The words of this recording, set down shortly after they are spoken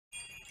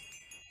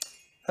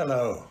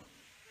Hello.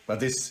 Well,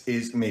 this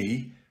is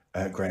me,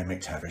 Graham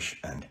Mctavish,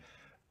 and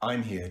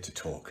I'm here to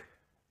talk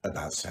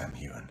about Sam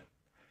Heughan.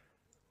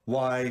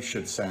 Why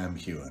should Sam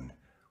Heughan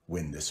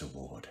win this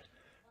award?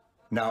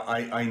 Now,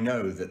 I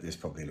know that this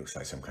probably looks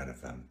like some kind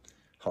of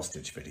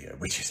hostage video,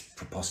 which is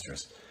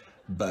preposterous,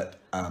 but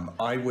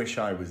I wish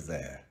I was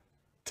there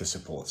to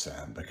support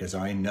Sam because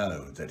I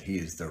know that he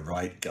is the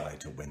right guy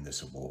to win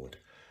this award.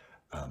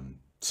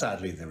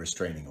 Sadly, the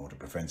restraining order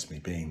prevents me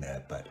being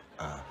there, but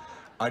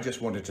I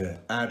just wanted to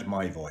add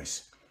my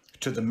voice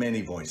to the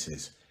many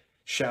voices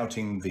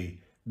shouting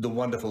the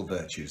wonderful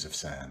virtues of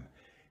Sam.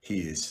 He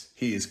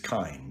is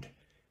kind,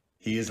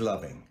 he is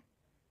loving,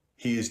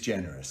 he is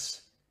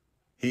generous,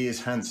 he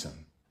is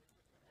handsome,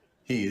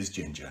 he is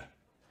ginger.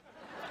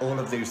 All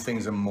of these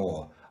things and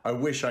more. I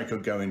wish I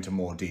could go into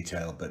more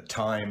detail, but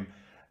time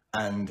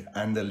and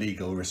the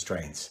legal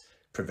restraints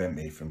prevent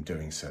me from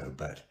doing so.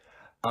 But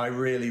I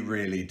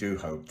really do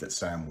hope that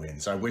Sam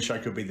wins. I wish I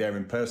could be there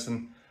in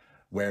person,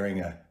 wearing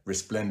a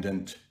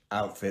resplendent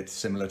outfit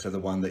similar to the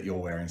one that you're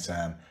wearing,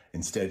 Sam.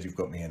 Instead, you've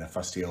got me in a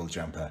fusty old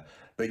jumper.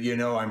 But you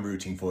know I'm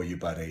rooting for you,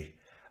 buddy.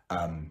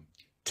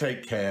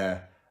 Take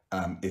care.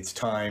 It's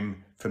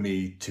time for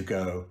me to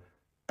go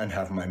and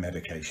have my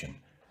medication.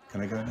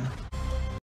 Can I go now?